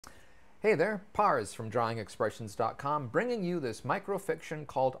Hey there, Parz from drawingXpressions.com, bringing you this microfiction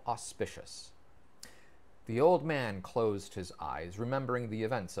called Auspicious. The old man closed his eyes, remembering the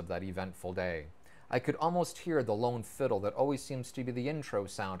events of that eventful day. I could almost hear the lone fiddle that always seems to be the intro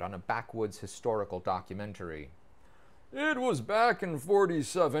sound on a backwoods historical documentary. It was back in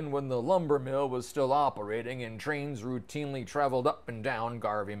 '47 when the lumber mill was still operating and trains routinely traveled up and down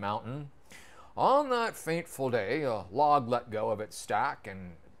Garvey Mountain. On that fateful day, a log let go of its stack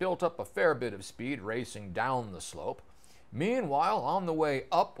and built up a fair bit of speed racing down the slope. Meanwhile, on the way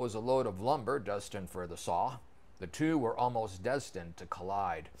up was a load of lumber destined for the saw. The two were almost destined to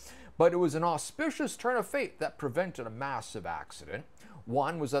collide. But it was an auspicious turn of fate that prevented a massive accident.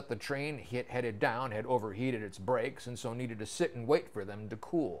 One was that the train headed down had overheated its brakes and so needed to sit and wait for them to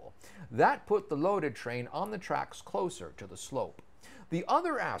cool. That put the loaded train on the tracks closer to the slope. The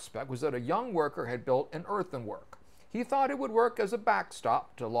other aspect was that a young worker had built an earthenwork. He thought it would work as a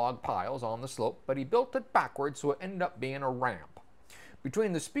backstop to log piles on the slope, but he built it backwards so it ended up being a ramp.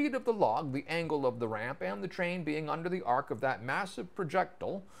 Between the speed of the log, the angle of the ramp, and the train being under the arc of that massive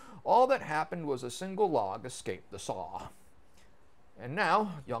projectile, all that happened was a single log escaped the saw. And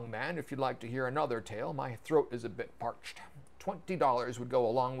now, young man, if you'd like to hear another tale, my throat is a bit parched. $20 would go a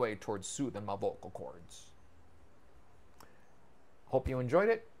long way towards soothing my vocal cords. Hope you enjoyed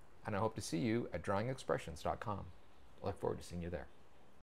it, and I hope to see you at drawingXpressions.com. I look forward to seeing you there.